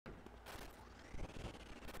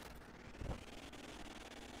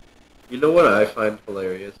You know what I find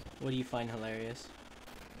hilarious? What do you find hilarious?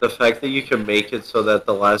 The fact that you can make it so that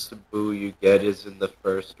the last boo you get is in the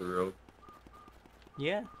first room.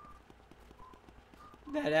 Yeah.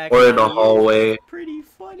 That Or in a actually is hallway. pretty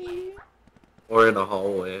funny. Or in a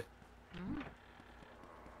hallway.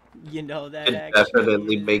 You know, You that can actually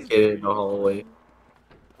definitely make is it in a pretty hallway. funny.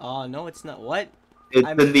 Oh, no, it's not. What? It's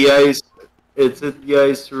I'm in the ice. It's in the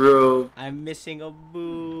ice room. I'm missing a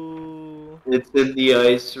boo. It's in the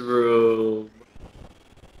ice room.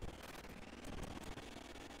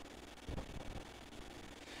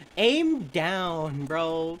 Aim down,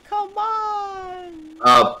 bro. Come on.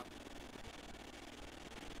 Up.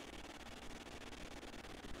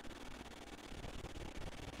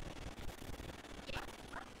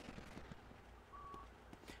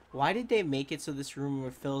 Why did they make it so this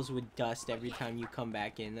room fills with dust every time you come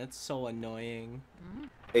back in? That's so annoying.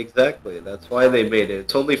 Exactly. That's why they made it.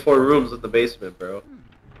 It's only 4 rooms in the basement, bro.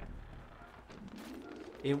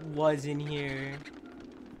 It was in here.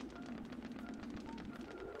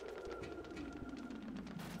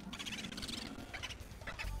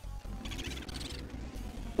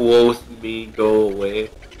 Both me go away.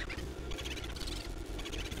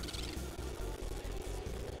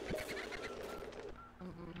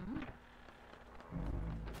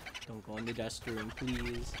 Don't go in the dust room,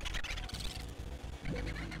 please.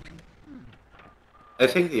 I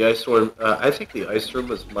think the ice room. I think the ice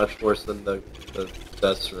room is much worse than the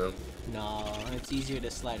dust room. No, it's easier to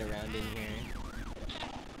slide around in here.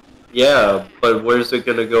 Yeah, but where's it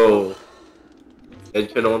gonna go?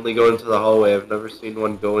 It can only go into the hallway. I've never seen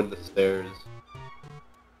one go in the stairs.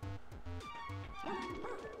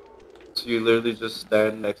 So you literally just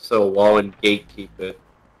stand next to a wall and gatekeep it.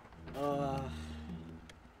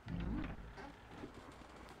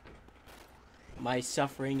 My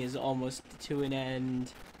suffering is almost to an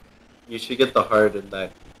end. You should get the heart in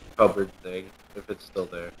that cupboard thing, if it's still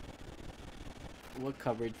there. What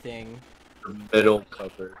cupboard thing? The middle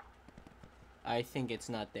cupboard. I think it's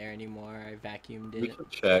not there anymore. I vacuumed We it. can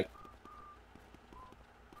check.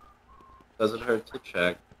 Doesn't hurt to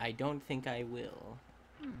check. I don't think I will.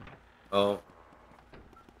 Oh.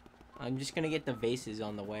 I'm just gonna get the vases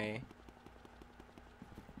on the way.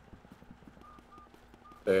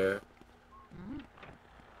 Fair.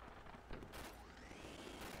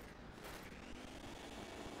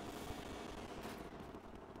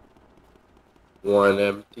 One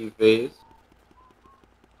empty vase.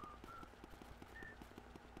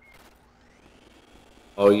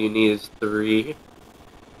 All you need is 3.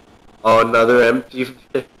 Oh, another empty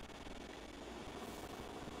vase.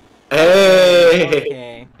 Hey!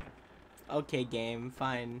 Okay. Okay, game.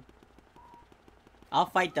 Fine. I'll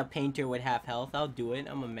fight the painter with half health. I'll do it.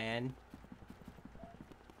 I'm a man.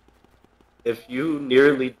 If you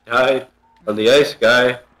nearly died on the ice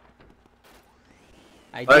guy.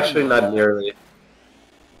 I didn't. Actually, not nearly.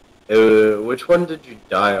 Which one did you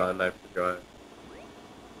die on? I forgot.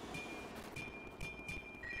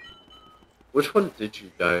 Which one did you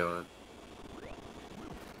die on?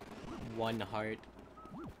 One heart.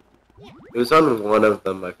 It was on one of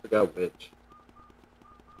them. I forgot which.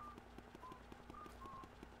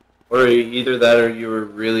 Or either that or you were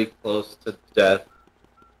really close to death.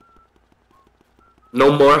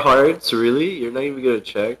 No more hearts? Really? You're not even gonna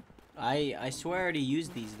check? I swear I already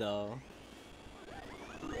used these though.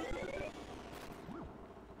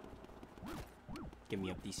 Get me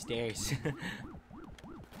up these stairs.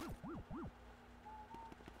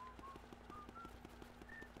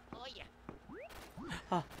 Oh yeah.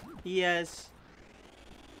 Ah, yes.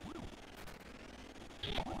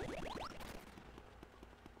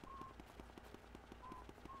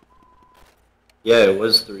 Yeah, it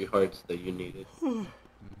was 3 hearts that you needed.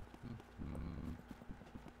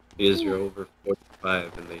 Because you're over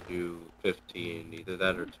 45 and they do 15, either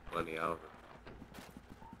that or 20 hours.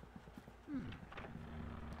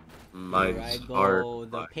 Mine's Here I hard. go,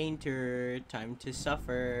 the painter. Time to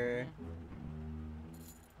suffer.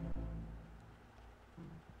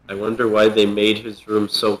 I wonder why they made his room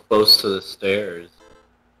so close to the stairs.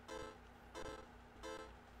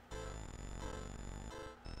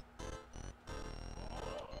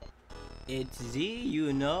 It's Z,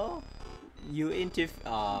 you know? You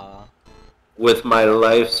With my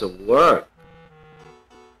life's work.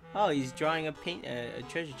 Oh, he's drawing a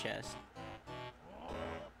treasure chest.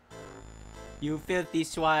 You filthy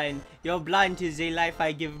swine, you're blind to the life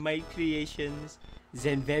I give my creations.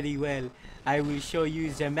 Then very well, I will show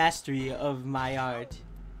you the mastery of my art.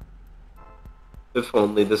 If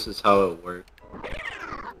only this is how it worked.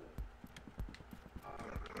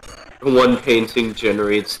 One painting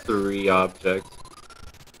generates 3 objects.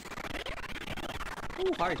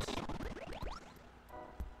 Ooh, hearts.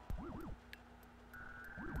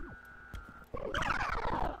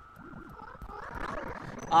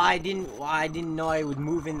 I didn't know I would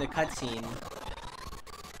move in the cutscene.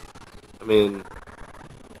 I mean,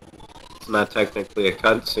 it's not technically a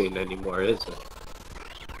cutscene anymore, is it?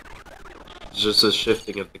 It's just a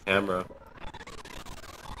shifting of the camera.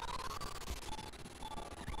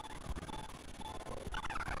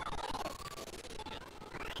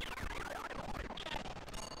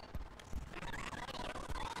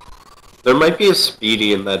 There might be a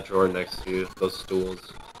Speedy in that drawer next to you, those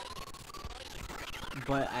stools.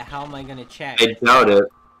 But how am I gonna check? I doubt it.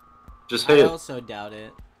 Just hit I it. also doubt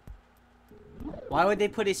it. Why would they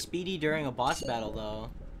put a speedy during a boss battle,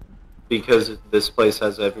 though? Because this place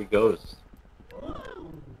has every ghost.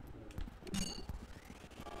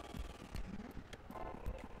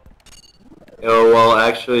 Oh, well,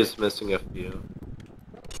 actually, it's missing a few.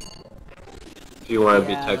 If you want to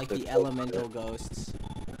be Yeah, like technical. the elemental ghosts.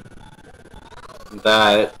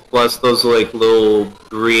 That, plus those, like, little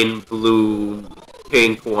green, blue,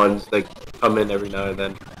 pink ones that come in every now and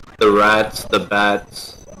then. The rats, the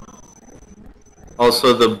bats.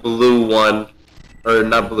 Also the blue one, or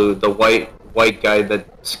not blue, the white guy that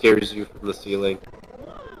scares you from the ceiling.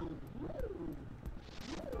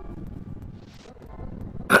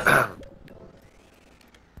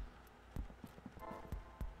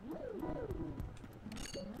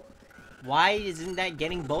 Why isn't that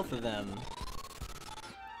getting both of them?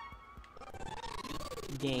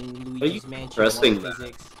 Dang, Luigi's Mansion pressing more that?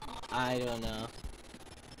 physics. I don't know.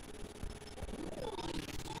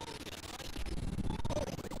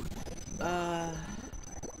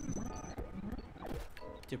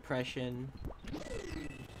 Depression.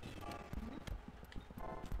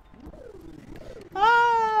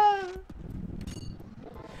 Ah!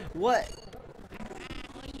 What?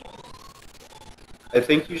 I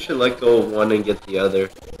think you should let go of one and get the other.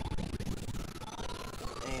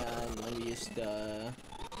 And let me just,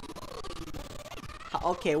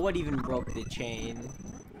 okay, what even broke the chain?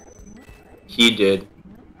 He did.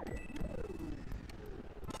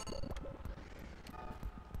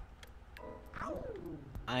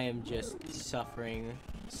 I am just suffering.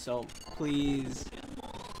 So, please.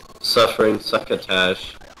 Suffering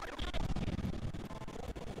succotash.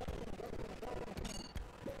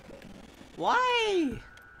 Why?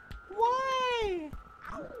 Why?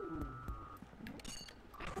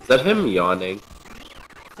 Is that him yawning?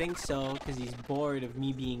 I think so, because he's bored of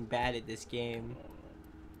me being bad at this game.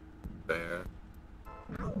 Fair.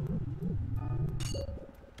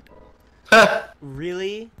 Ha!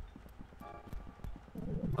 Really?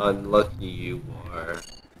 Unlucky you are.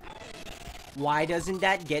 Why doesn't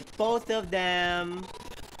that get both of them?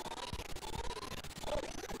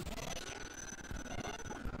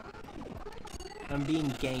 I'm being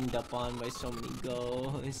ganged up on by so many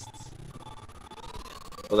ghosts.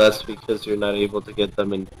 Well, that's because you're not able to get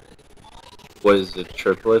them in, what is it,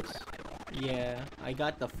 triplets? Yeah, I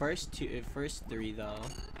got the first three though.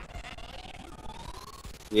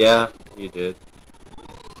 Yeah, you did.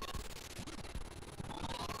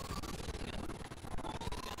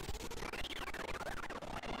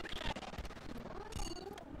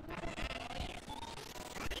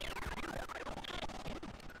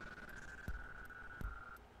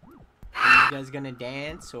 Are you guys gonna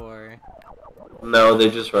dance or? No, they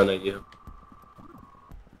just run at you.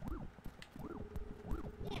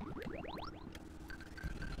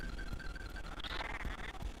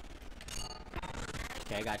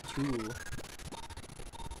 Okay, I got two.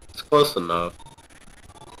 It's close enough.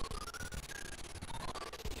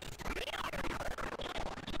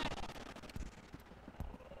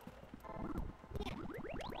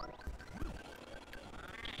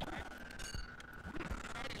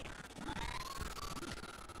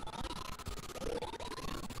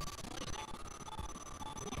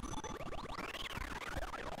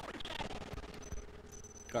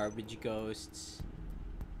 Garbage ghosts.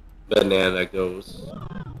 Banana ghost.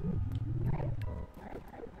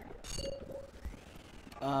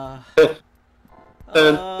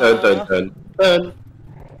 Dun, dun, dun, dun, dun.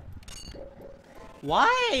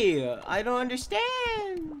 Why? I don't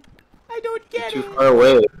understand. I don't You're get too it. far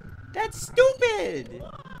away. That's stupid.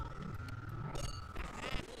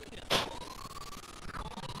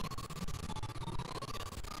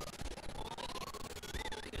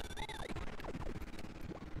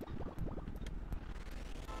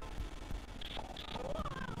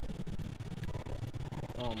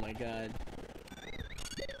 Oh my god.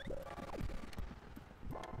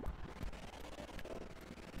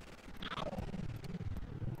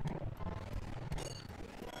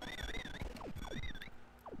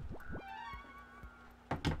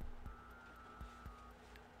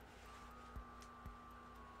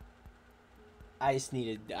 I just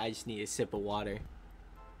need a sip of water.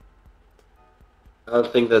 I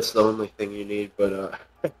don't think that's the only thing you need, but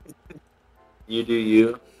you do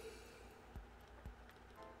you.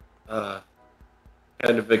 Uh,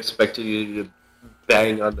 kind of expected you to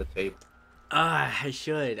bang on the table. Ah, I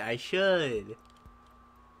should. I should.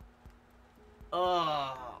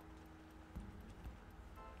 Oh.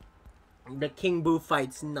 The King Boo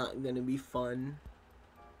fight's not gonna be fun.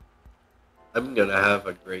 I'm gonna have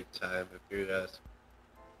a great time if you ask.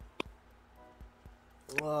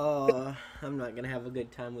 Oh, I'm not gonna have a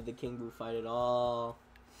good time with the King Boo fight at all.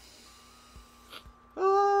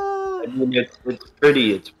 Oh. I mean, it's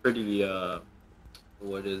pretty.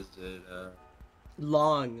 What is it?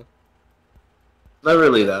 Long. Not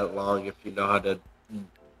really that long if you know how to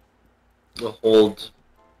hold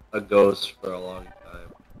a ghost for a long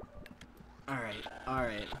time. Alright,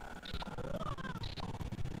 alright.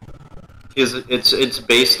 Because it's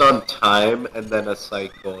based on time and then a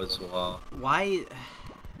cycle as well. Why?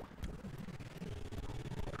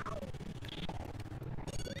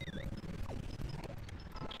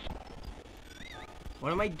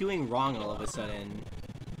 What am I doing wrong all of a sudden?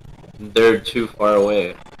 They're too far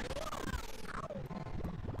away.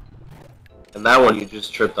 And that one you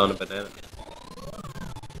just tripped on a banana.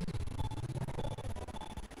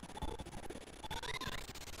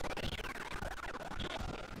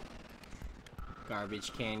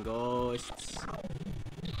 Garbage can ghosts.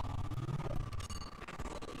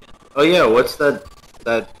 Oh yeah, what's that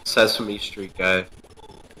Sesame Street guy?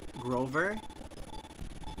 Grover?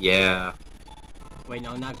 Yeah, Wait,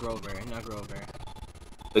 no, not Grover. Not Grover.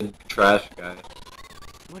 the trash guy.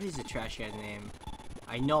 What is the trash guy's name?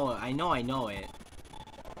 I know it.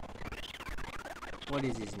 What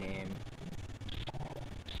is his name?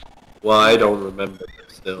 Well, I don't remember,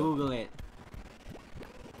 but still. Google it.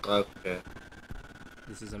 Okay.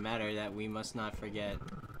 This is a matter that we must not forget.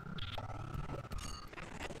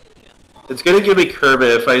 It's gonna give me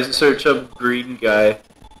Kermit if I search up green guy.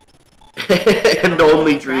 And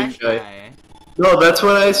only green Trash guy. No, that's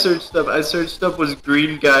what I searched up. I searched up was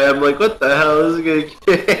green guy. I'm like, what the hell is it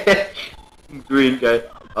gonna get? Green guy.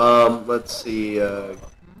 Let's see, okay.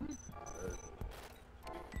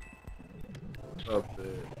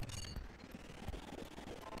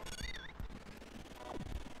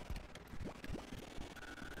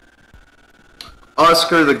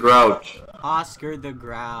 Oscar the Grouch. Oscar the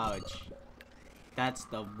Grouch. That's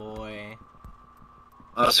the boy.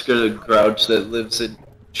 Oscar the Grouch that lives in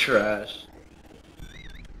trash.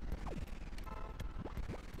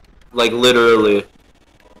 Like literally.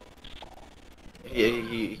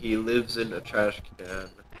 He lives in a trash can.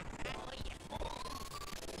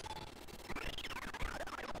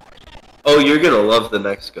 Oh, you're gonna love the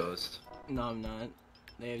next ghost. No, I'm not.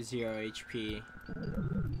 They have 0 HP.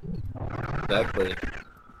 Exactly.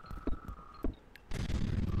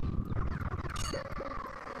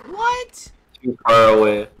 What? Too far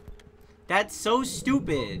away. That's so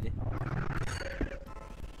stupid.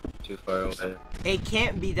 Too far away. It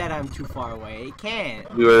can't be that I'm too far away. It can't.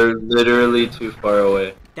 You are literally too far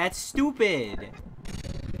away. That's stupid.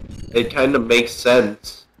 It kind of makes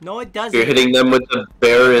sense. No, it doesn't. You're hitting them with the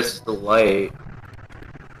barest light.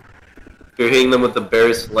 You're hitting them with the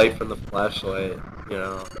barest light from the flashlight, you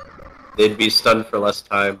know. They'd be stunned for less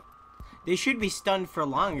time. They should be stunned for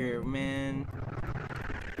longer, man.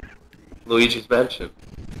 Luigi's Mansion.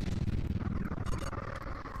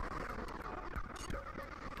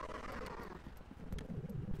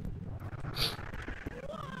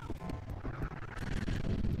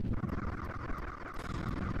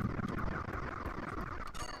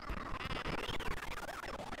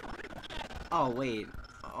 Oh, wait.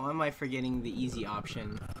 Oh, am I forgetting the easy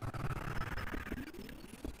option?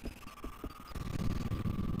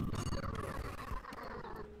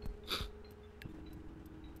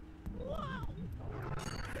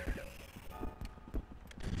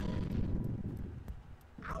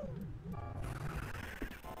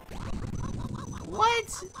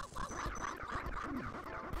 What?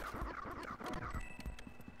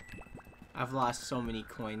 I've lost so many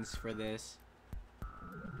coins for this.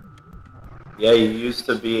 Yeah, you used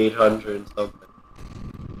to be 800 something.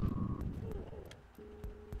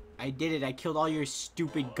 I did it. I killed all your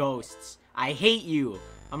stupid ghosts. I hate you.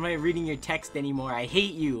 I'm not reading your text anymore. I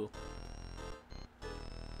hate you.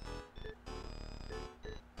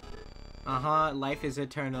 Uh-huh. Life is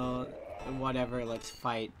eternal. Whatever. Let's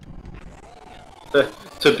fight.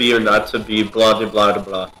 To be or not to be, blah blah blah blah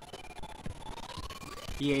blah.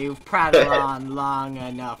 Yeah, you've prattled on long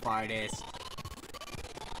enough, artist.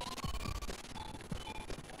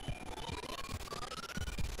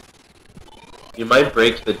 You might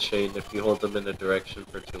break the chain if you hold them in a direction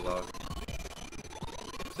for too long.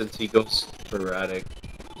 Since he goes sporadic.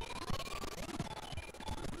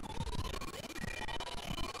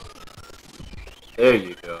 There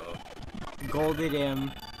you go. Golded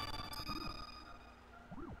him.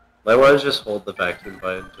 Might want to just hold the vacuum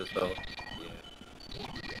button just so. Yeah.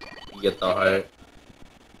 You get the heart.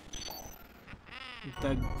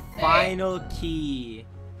 The final key.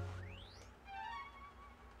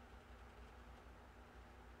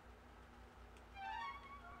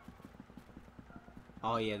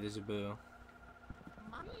 Oh yeah, there's a boo.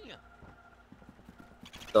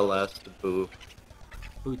 The last boo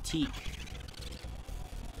Boutique.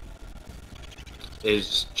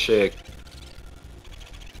 is chick.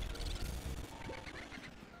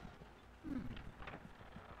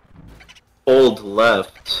 Hold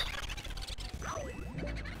left.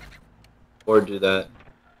 Or do that.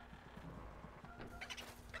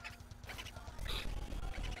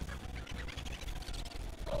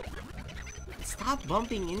 Stop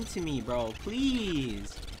bumping into me, bro.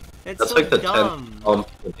 Please. That's so like the dumb. 10th bump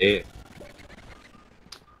of the day.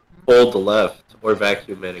 Hold left or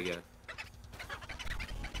vacuum in again.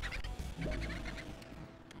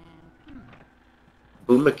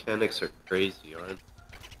 Boom mechanics are crazy, aren't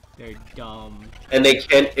they? They're dumb. And it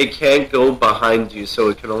can't go behind you, so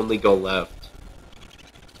it can only go left.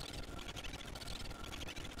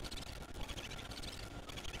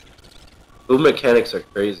 Boom mechanics are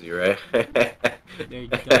crazy, right? They're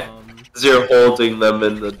dumb. Because you're holding them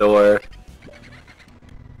in the door.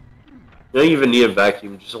 You don't even need a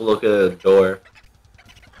vacuum, just look at a door.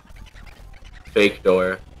 Fake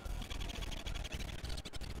door.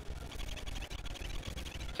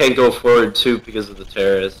 Can't go forward too because of the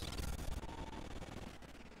terrorists.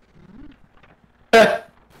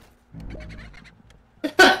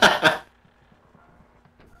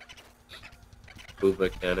 Boom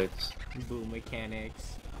mechanics. Boom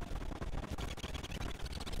mechanics.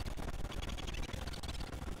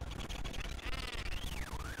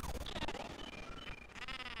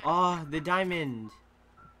 Oh, the diamond.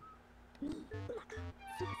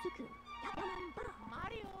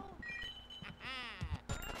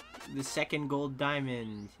 The second gold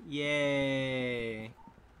diamond. Yay.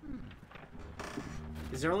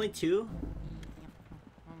 Is there only 2?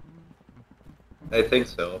 I think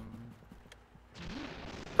so.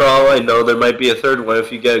 For all I know, there might be a third one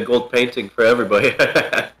if you get a gold painting for everybody.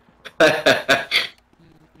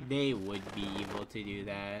 They would be able to do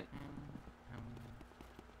that.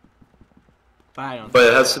 But I don't But it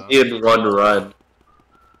think has so. to be in one run.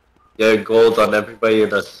 Get gold on everybody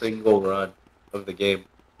in a single run of the game.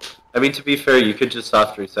 I mean, to be fair, you could just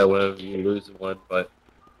soft reset whenever you lose one, but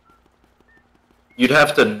you'd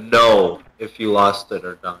have to know if you lost it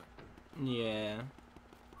or not. Yeah.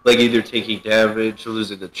 Like either taking damage,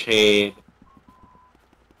 losing the chain,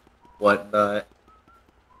 whatnot,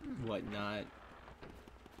 Whatnot.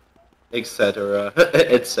 etc.,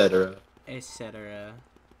 etc. Etc.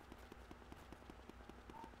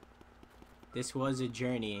 This was a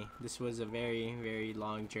journey. This was a very, very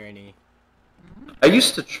long journey. I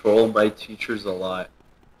used to troll my teachers a lot.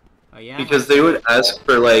 Oh yeah? Because they would ask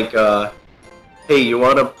for like, hey, you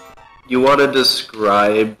wanna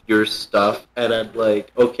describe your stuff? And I'm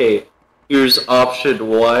like, okay, here's option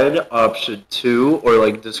 1, option 2, or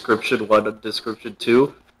like description 1 and description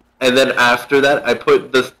 2. And then after that, I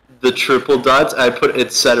put the triple dots, I put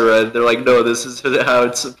etc. And they're like, no, this is how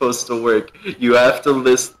it's supposed to work. You have to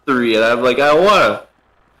list 3. And I'm like, I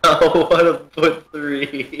wanna put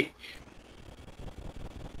 3.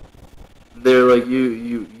 They're like,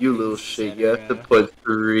 you little shit, you have to put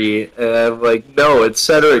 3. And I'm like, no,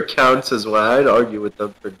 etc. counts as well. I'd argue with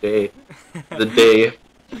them for the day.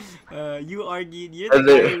 You argued. You're the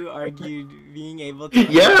guy who argued being able to.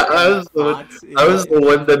 Yeah, I was the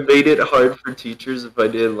one that made it hard for teachers if I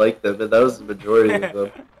didn't like them, and that was the majority of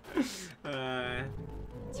them. It's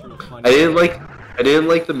real funny. I didn't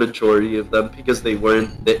like the majority of them because they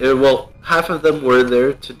weren't. Well, half of them were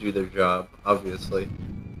there to do their job, obviously.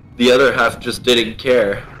 The other half just didn't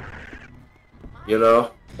care, you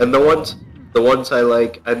know. And the ones I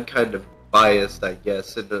like, I'm kind of biased, I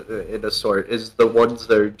guess, in a sort, is the ones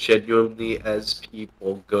that are genuinely as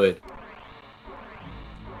people good.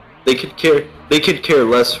 They could care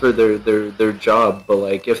less for their job, but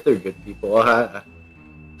like if they're good people, I'd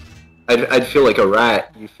feel like a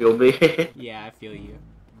rat. You feel me? Yeah, I feel you.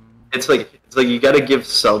 It's like you gotta give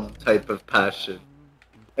some type of passion.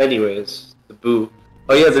 Anyways, the boo.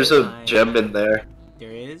 Oh yeah, there's a gem in there.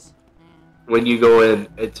 There is? When you go in,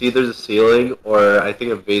 it's either the ceiling or I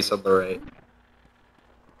think a vase on the right.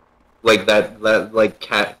 Like that like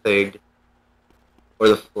cat thing. Or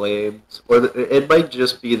the flames. Or it might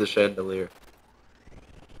just be the chandelier.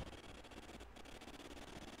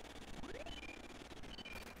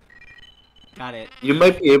 Got it. You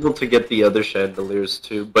might be able to get the other chandeliers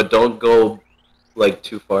too, but don't go like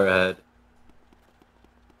too far ahead.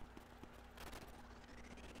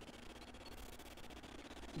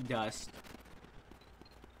 Dust.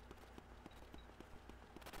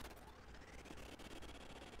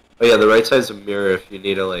 Oh yeah, the right side's a mirror if you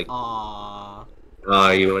need to like. Aww.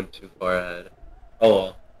 Ah, you went too far ahead. Oh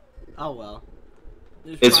well. Oh well.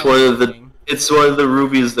 There's It's probably one of the something. it's one of the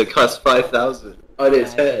rubies that cost 5,000 on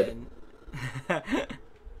its head.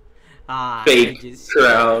 I Fake could just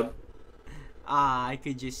crown. I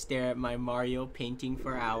could just stare at my Mario painting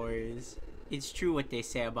for hours. It's true what they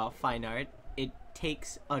say about fine art. It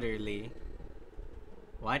takes utterly.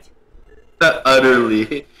 What?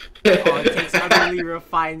 Utterly. Oh, it takes utterly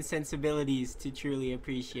refined sensibilities to truly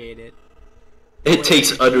appreciate it. It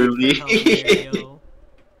takes utterly.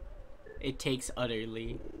 It takes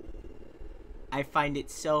utterly. I find it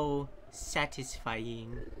so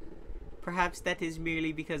satisfying. Perhaps that is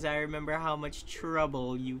merely because I remember how much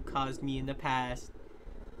trouble you caused me in the past.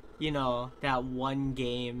 You know, that one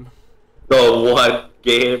game. The one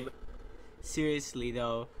game. Seriously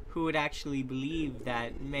though, who would actually believe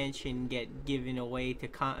that Mansion get given away to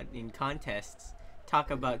in contests?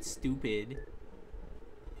 Talk about stupid.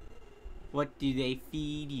 What do they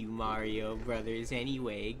feed you, Mario brothers,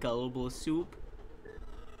 anyway? Gullible soup?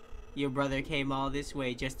 Your brother came all this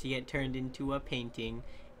way just to get turned into a painting.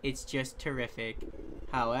 It's just terrific.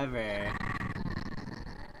 However,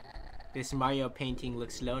 this Mario painting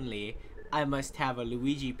looks lonely. I must have a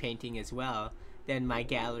Luigi painting as well. Then my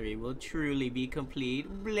gallery will truly be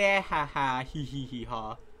complete. Blah ha ha hee hee hee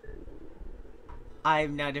ha.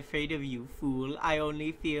 I'm not afraid of you, fool. I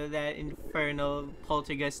only feel that infernal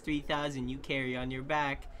Poltergeist 3000 you carry on your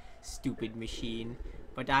back, stupid machine.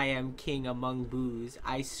 But I am king among boos.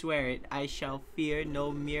 I swear it, I shall fear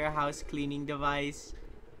no mere house cleaning device.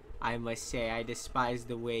 I must say I despise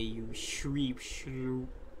the way you shreep shloop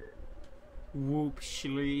whoop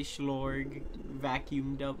shlee shlorg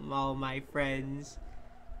vacuumed up all my friends.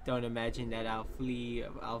 Don't imagine that I'll flee.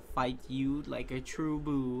 I'll fight you like a true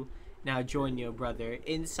boo. Now join your brother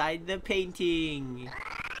inside the painting.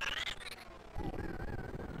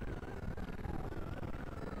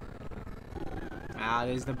 Ah,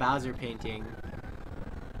 there's the Bowser painting.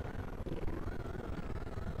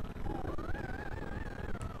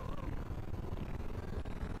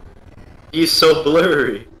 He's so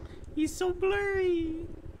blurry. He's so blurry.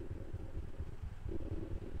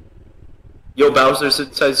 Yo, Bowser's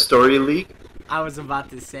Inside Story League? I was about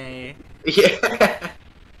to say Yeah.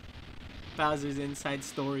 Bowser's Inside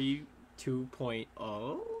Story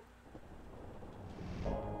 2.0.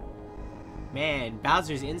 Man,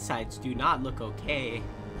 Bowser's insides do not look okay.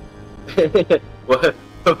 What?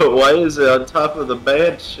 Why is it on top of the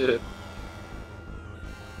mansion?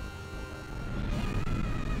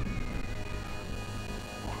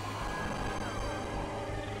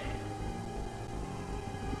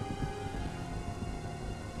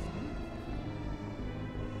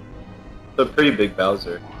 A pretty big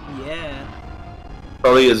Bowser. Yeah.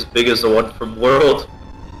 Probably as big as the one from World.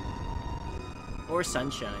 Or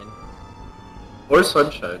Sunshine. Or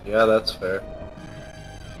Sunshine, yeah, that's fair.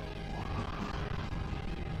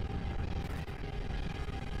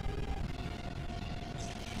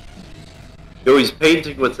 Yo, he's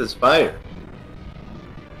painting with his fire.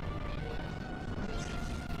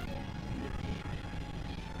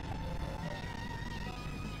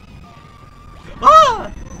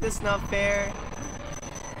 Ah! That's not fair.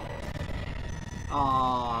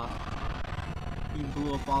 Aww. You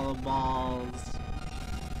blew up all the balls.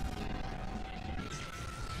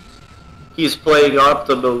 He's playing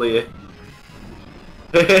optimally.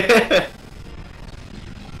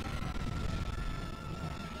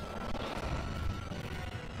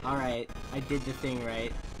 Alright, I did the thing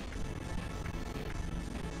right.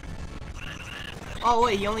 Oh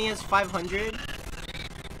wait, he only has 500?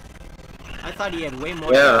 I thought he had way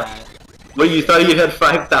more than that. Well, you thought you had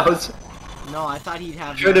 5,000? No, I thought he'd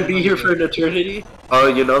have Trying to be here for an eternity? Oh,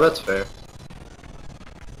 you know, that's fair.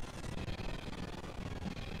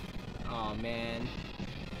 Oh man.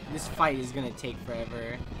 This fight is gonna take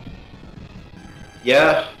forever.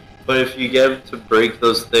 Yeah, but if you get him to break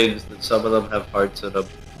those things, then some of them have hearts in them.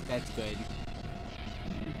 That's good.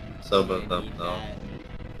 Some I of them, need though. that.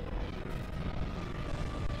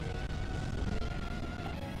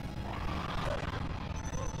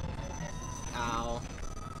 Ow.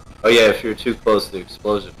 Oh yeah, if you're too close, the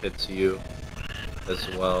explosion hits you as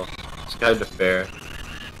well. It's kind of fair.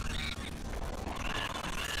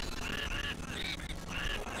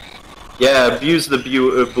 Yeah, abuse the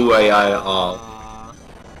buai.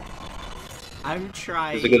 I'm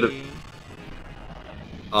trying. Is it gonna-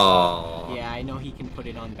 Oh. Yeah, I know he can put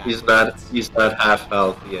it on He's backwards. not half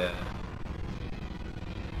health, yeah.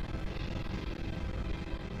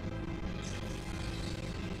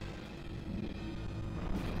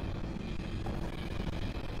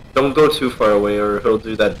 Don't go too far away or he'll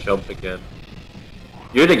do that jump again.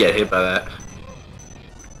 You're gonna get hit by that.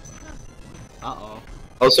 Uh-oh.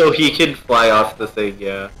 Also, he can fly off the thing,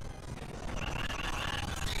 yeah.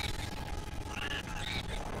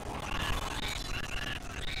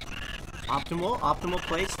 Optimal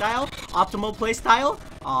playstyle? Optimal playstyle?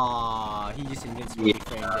 Aw, he just invincibly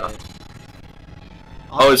framed it.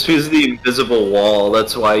 Oh, it's because of the invisible wall,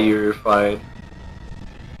 that's why you're fine.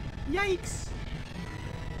 Yikes!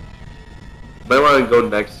 Might want to go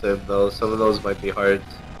next to him though, some of those might be hard.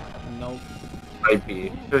 Nope. Might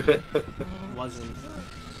be. Wasn't.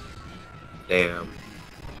 Damn.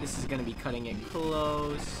 This is gonna be cutting it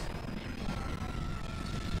close.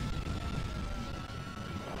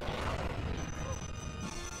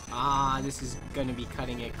 Ah, this is gonna be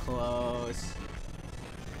cutting it close.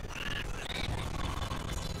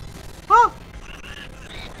 Ah!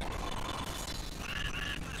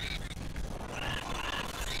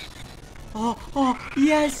 Oh,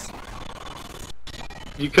 yes!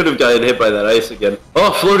 You could have gotten hit by that ice again.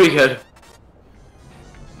 Oh, floating head!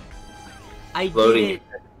 I Floating did it!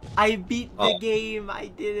 I beat the Oh. game! I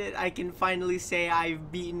did it! I can finally say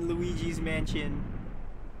I've beaten Luigi's Mansion.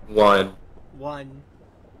 One. 1.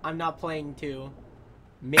 I'm not playing 2.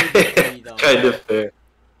 Maybe 3 though. Kind of fair.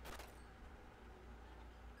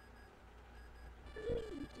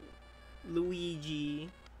 Luigi.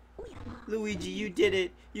 Luigi, you did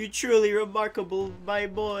it! You're truly remarkable, my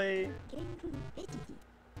boy!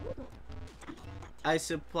 I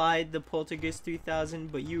supplied the Poltergeist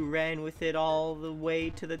 3000, but you ran with it all the way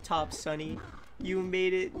to the top, Sonny. You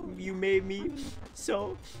made me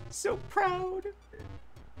so proud.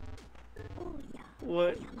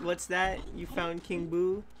 What's that? You found King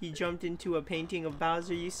Boo? He jumped into a painting of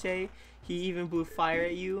Bowser, you say? He even blew fire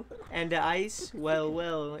at you? And the ice?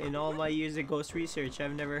 Well, in all my years of ghost research,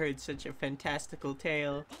 I've never heard such a fantastical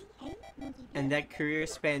tale. And that career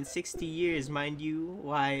spanned 60 years, mind you.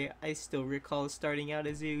 Why, I still recall starting out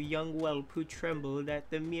as a young whelp who trembled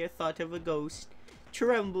at the mere thought of a ghost.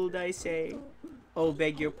 Trembled, I say. Oh,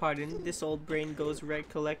 beg your pardon, this old brain goes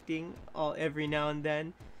recollecting every now and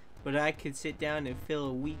then. But I could sit down and fill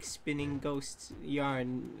a week spinning ghost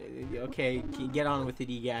yarn. Okay, get on with it,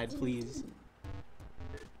 Egad, please.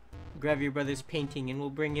 Grab your brother's painting and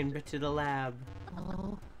we'll bring him to the lab.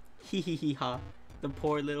 Hee hee hee ha. The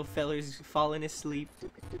poor little feller's fallen asleep.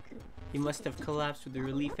 He must have collapsed with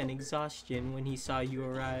relief and exhaustion when he saw you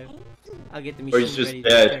arrive. I'll get the Or he's machine just ready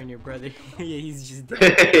dead. to turn your brother. Yeah, he's just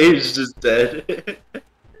dead. He's just dead.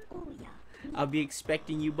 I'll be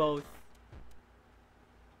expecting you both.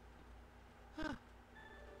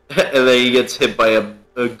 And then he gets hit by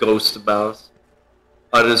a ghost mouse.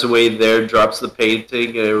 On his way there, drops the painting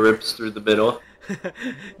and it rips through the middle.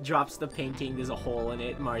 Drops the painting, there's a hole in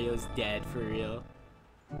it. Mario's dead, for real.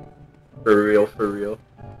 For real, for real.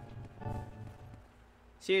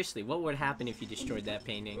 Seriously, what would happen if you destroyed that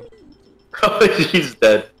painting? He's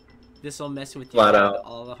dead. This'll mess with Flat your head. out.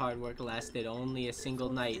 All the hard work lasted only a single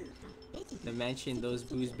night. The mansion those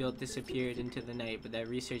boos built disappeared into the night, but that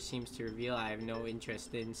research seems to reveal I have no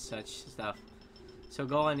interest in such stuff. So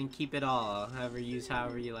go on and keep it all. However you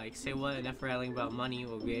like. Say what? Enough rattling about money.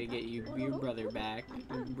 We'll get you your brother back.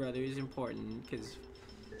 Your brother is important, because...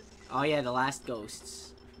 Oh yeah, the last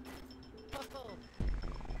ghosts.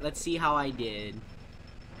 Let's see how I did.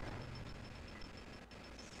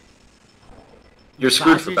 You're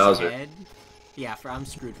screwed for Bowser's Bowser. dead? Yeah, I'm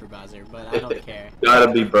screwed for Bowser, but I don't care.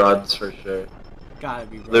 Gotta be bronze for sure. Gotta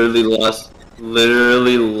be bro.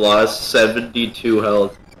 Literally lost 72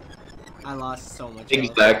 health. I lost so much health.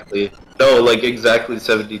 Exactly. No, like exactly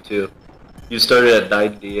 72. You started at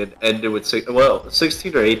 90 and ended with 16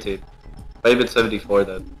 or 18. Might have been 74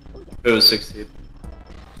 then. It was 16.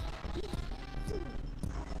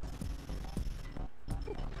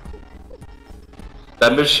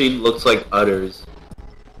 That machine looks like udders.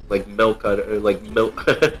 Like milk udder, like milk,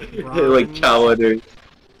 like cow udders.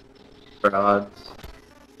 Bronze.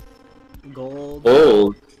 Gold.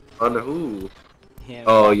 Gold? On who? Him.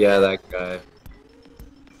 Oh yeah, that guy.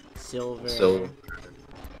 Silver. Silver.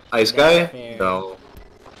 Ice That's guy? fair. No.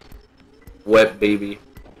 Wet baby.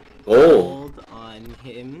 Gold. Gold on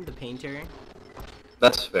him, the painter.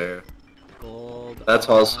 That's fair. Gold. That's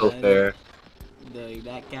also on fair.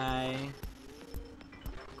 that guy.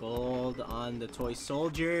 Gold on the toy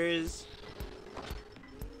soldiers.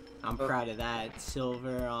 I'm proud of that.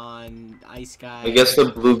 Silver on Ice Guy. I guess the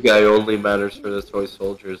blue guy only matters for the toy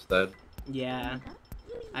soldiers then. Yeah.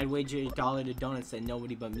 I'd wager $1 to donuts that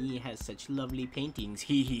nobody but me has such lovely paintings.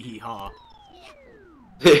 Hee hee hee ha.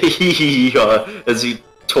 As he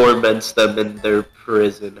torments them in their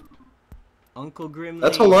prison. Uncle Grimley.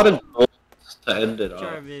 That's a lot of gold to end it on.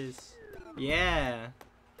 Jarvis. Yeah.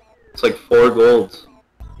 It's like 4 golds.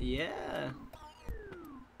 Yeah.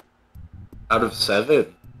 Out of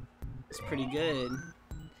 7. It's pretty good.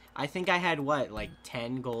 I think I had what, like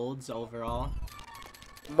 10 golds overall?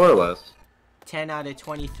 More or less. 10 out of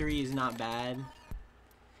 23 is not bad.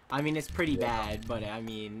 I mean, it's pretty bad, but I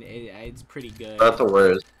mean, it's pretty good. Not the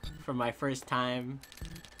worst. For my first time.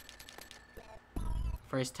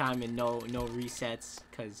 First time and no resets,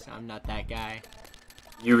 because I'm not that guy.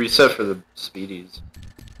 You reset for the speedies.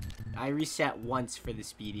 I reset once for the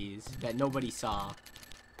speedies that nobody saw.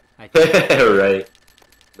 I think. Right.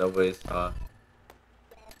 Nobody saw.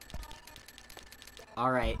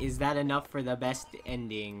 Alright, is that enough for the best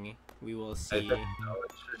ending? We will I see. think no,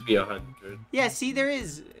 it should be 100. Yeah, see, there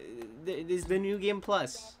is. There's the New Game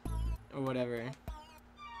Plus. Or whatever.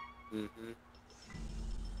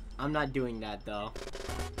 I'm not doing that, though.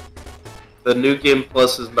 The New Game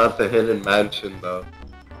Plus is not the Hidden Mansion, though.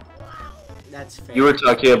 That's fair. You were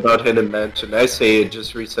talking about Hidden Mansion. I say it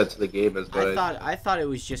just resets the game as well. I thought it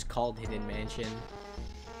was just called Hidden Mansion.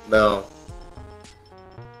 No.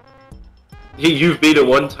 You've beat it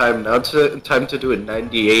one time. Now it's time to do it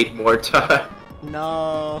 98 more times.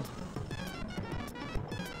 No.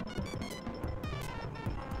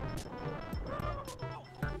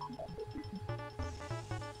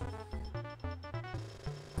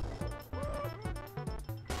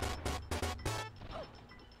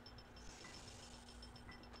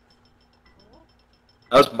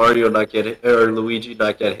 How's Mario not get hit, or Luigi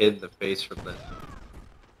not get hit in the face from that?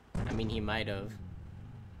 I mean, he might have.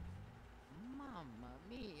 Mamma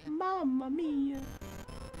mia. Mamma mia.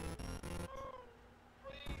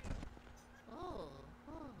 Oh,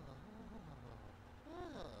 oh,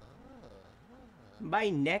 oh, My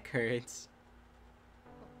neck hurts.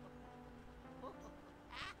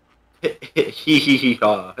 Hee hee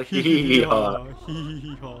ha. Hee hee ha. Hee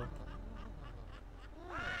hee ha.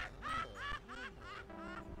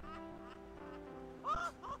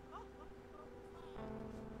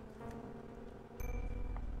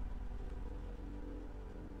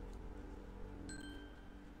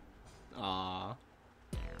 Aw.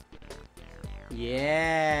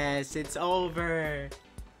 Yes, it's over.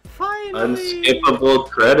 Finally. Unskippable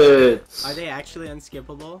credits. Are they actually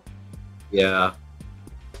unskippable? Yeah.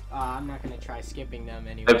 I'm not gonna try skipping them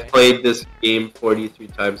anyway. I've played this game 43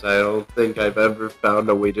 times. I don't think I've ever found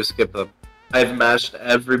a way to skip them. I've mashed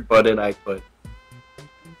every button I could.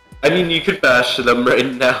 I mean, you could bash them right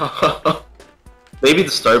now. Maybe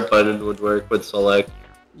the start button would work with select.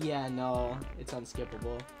 Yeah, no, it's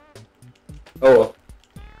unskippable. Oh,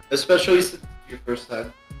 especially since it's your first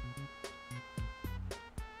time.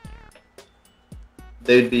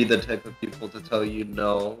 They'd be the type of people to tell you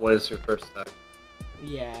no when it's your first time.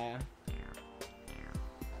 Yeah.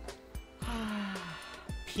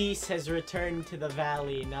 Peace has returned to the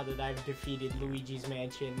valley now that I've defeated Luigi's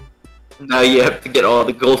Mansion. Now you have to get all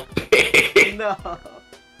the gold pay. No.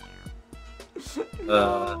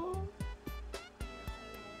 No.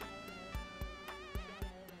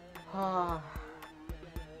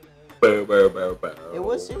 It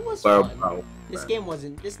was fun. This game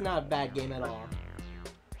wasn't. This is not a bad game at all.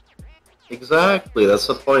 Exactly, that's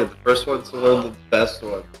the point. The first one's one of the best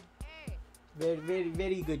ones.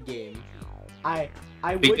 Very good game.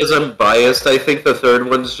 Because I'm biased, I think the third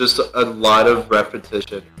one's just a lot of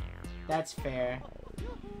repetition. That's fair.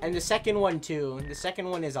 And the second one too. The second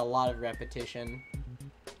one is a lot of repetition.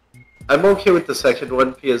 I'm okay with the second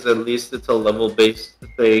one because at least it's a level-based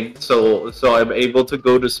thing, so I'm able to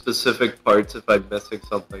go to specific parts if I'm missing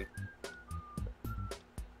something.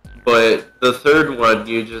 But the third one,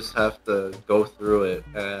 you just have to go through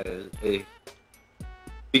it,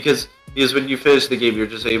 because when you finish the game, you're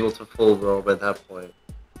just able to full roam at that point,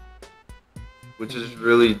 which is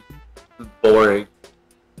really boring.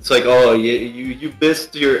 It's like, oh, you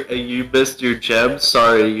missed your gem.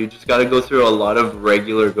 Sorry, you just gotta go through a lot of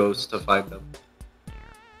regular ghosts to find them.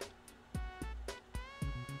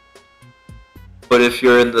 But if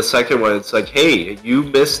you're in the second one, it's like, hey, you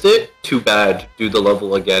missed it? Too bad. Do the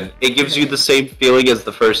level again. It gives you the same feeling as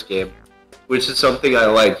the first game, which is something I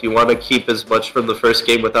like. You want to keep as much from the first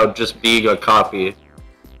game without just being a copy.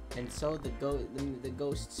 And so the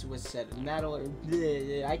ghosts was said metal.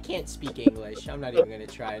 I can't speak English. I'm not even gonna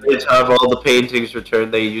try They it. have all the paintings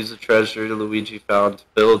returned. They use the treasure Luigi found to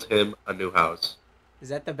build him a new house. Is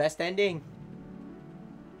that the best ending?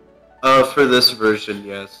 For this version,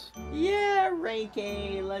 yes. Yeah, rank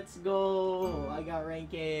A. Let's go. I got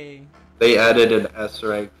rank A. They added an S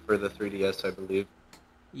rank for the 3DS, I believe.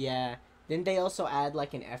 Yeah. Didn't they also add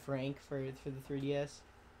like an F rank for the 3DS?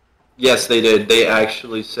 Yes, they did. They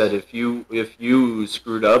actually said if you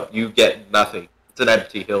screwed up, you get nothing. It's an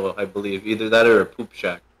empty hill, I believe. Either that or a poop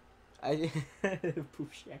shack.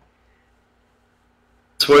 Poop shack.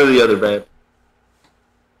 It's one or the other, man.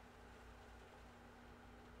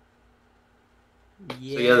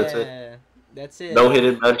 Yeah. So yeah, that's it. That's it. No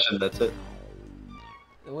hidden mansion. That's it.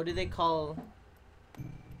 What do they call?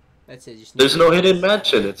 That's it. Just There's no hidden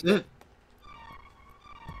mansion. It's it.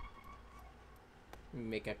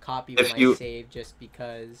 make a copy If of my you- save just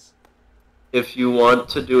because. If you want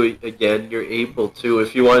to do it again, you're able to.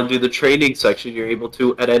 If you want to do the training section, you're able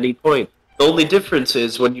to at any point. The only difference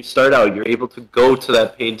is when you start out, you're able to go to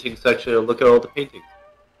that painting section and look at all the paintings.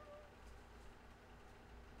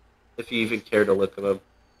 If you even care to look at them.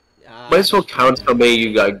 Might as well count how many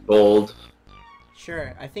you got gold.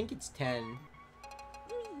 Sure, I think it's 10.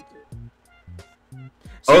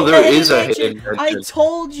 Oh, See, there the is a mansion! hidden I mansion.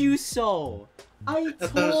 told you so. I thought it was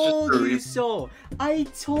just told a you re- so. I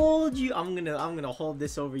told you. I'm gonna hold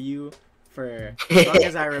this over you for as long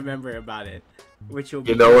as I remember about it, which will be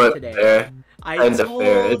You know what? today. Fair. I Kinda told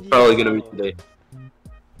fair. It's you probably gonna be so. today.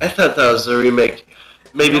 I thought that was the remake.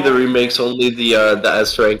 Maybe No. the remake's only the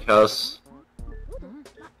S rank house.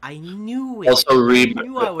 I knew it. Also, I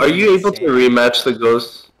knew I was are you gonna able say to it. rematch the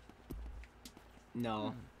ghosts?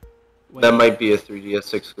 No. Wait, That might be a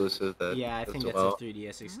 3DS exclusive. yeah, I think as that's well. a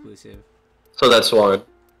 3DS exclusive. So that's one,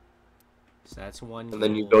 So that's one. and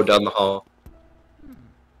then you gold. go down the hall. Is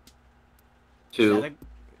that 2. a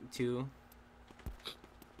 2?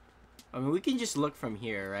 I mean, we can just look from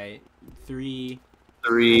here, right? 3,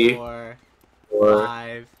 3, 4, 4.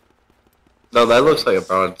 5. No, that looks like a 6.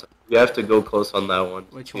 bronze. You have to go close on that one.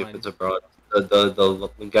 To Which see one? If it's a bronze.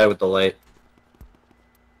 The guy with the light.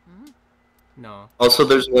 No. Also,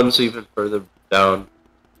 there's ones even further down.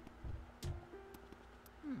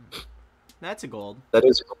 That's a gold. That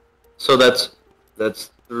is. So that's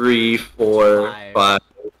 3, 4, Five. 5,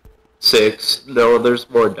 6. No, there's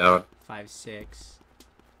more down. 5, 6,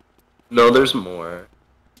 No, there's more.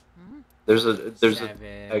 There's 7,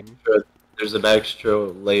 there's an extra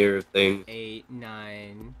layer of things. 8,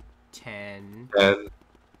 9, 10, 10,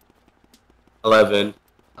 11,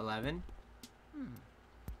 11.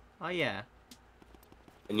 Oh yeah.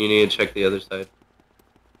 and you need to check the other side.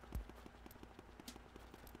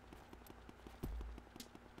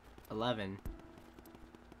 11.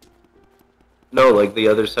 No, like the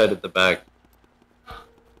other side at the back.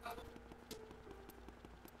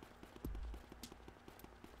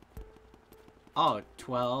 Oh,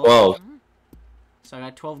 12. 12. So I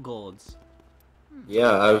got 12 golds.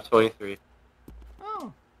 Yeah, I have 23.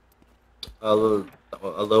 Oh. A little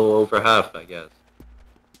over half, I guess.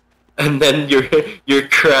 And then your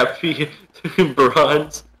crappy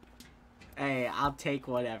bronze. Hey, I'll take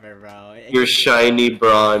whatever, bro. Your shiny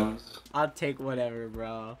bronze. I'll take whatever,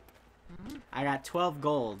 bro. I got 12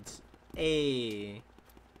 golds. Hey.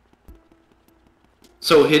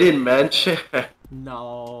 So hidden mansion.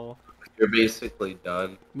 No. You're basically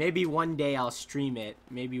done. Maybe one day I'll stream it.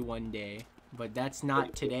 Maybe one day. But that's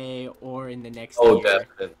not today or in the next Oh, year.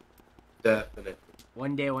 definitely.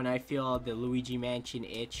 One day when I feel the Luigi Mansion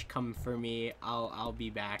itch come for me, I'll be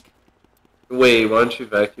back. Wait, why don't you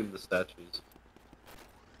vacuum the statues?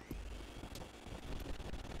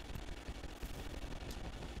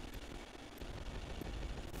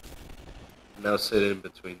 Now sit in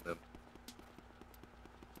between them.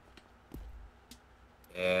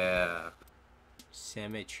 Yeah.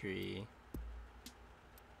 Symmetry.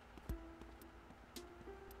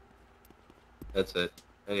 That's it.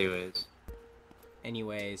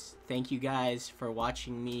 Anyways, thank you guys for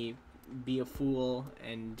watching me be a fool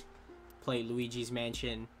and play Luigi's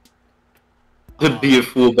Mansion. To be a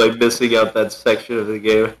fool by missing out that section of the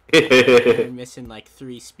game. We're missing like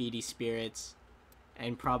 3 speedy spirits.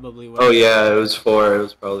 And probably Oh yeah, it was 4. It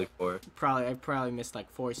was probably 4. I probably missed like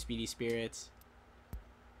 4 speedy spirits.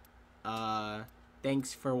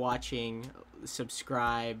 Thanks for watching.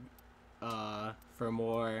 Subscribe for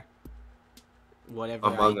more whatever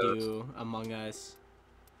Among I do Among Us.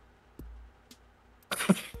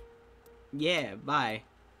 Yeah, bye.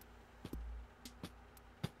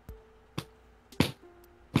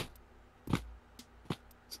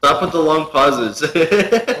 Stop with the long pauses.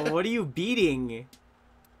 Well, what are you beating?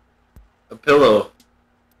 A pillow.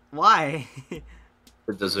 Why? It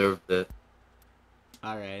deserved it.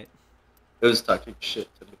 Alright. It was talking shit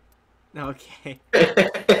to me. Okay.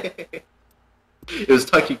 It was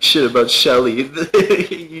talking shit about Shelly.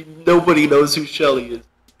 Nobody knows who Shelly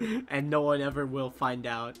is. And no one ever will find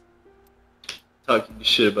out. Talking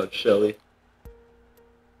shit about Shelly.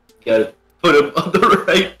 You gotta put him on the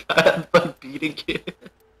right path by beating him.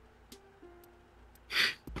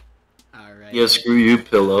 Alright. Yeah, screw you,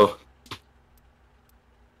 pillow.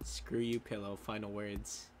 Screw you, pillow. Final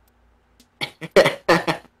words.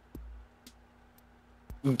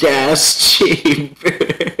 Gas chamber.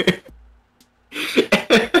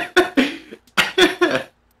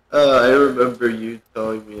 I remember you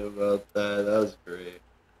telling me about that. That was great.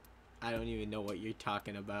 I don't even know what you're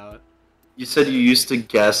talking about. You said you used to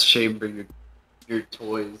gas chamber your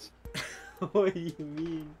toys. What do you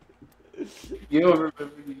mean? You don't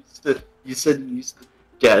remember you said you used to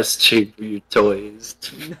gas chamber your toys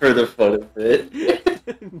for the fun of it.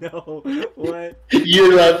 No, what?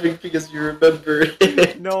 You're laughing because you remember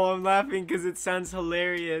it. No, I'm laughing because it sounds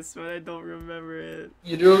hilarious, but I don't remember it.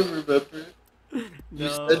 You don't remember it? You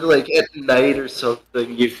No. said like at night or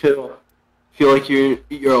something you feel like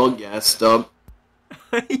you're all gassed up.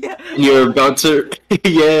 Yeah. And you're about to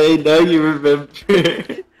yeah, now you remember.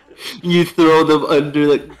 You throw them under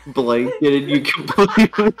the blanket and you completely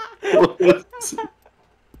close.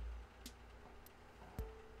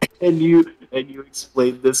 And you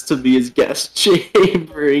explained this to me as gas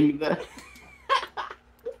chambering that.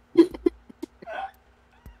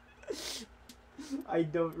 I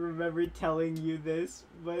don't remember telling you this,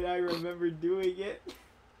 but I remember doing it.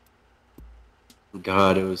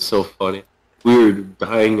 God, it was so funny. We were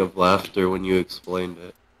dying of laughter when you explained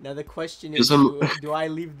it. Now the question Because is, do I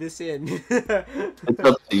leave this in? It's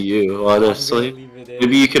up to you, I'm honestly. gonna leave it in.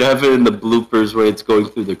 Maybe you could have it in the bloopers where it's going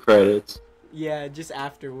through the credits. Yeah, just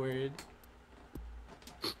afterward.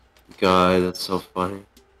 God, that's so funny.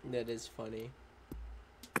 That is funny.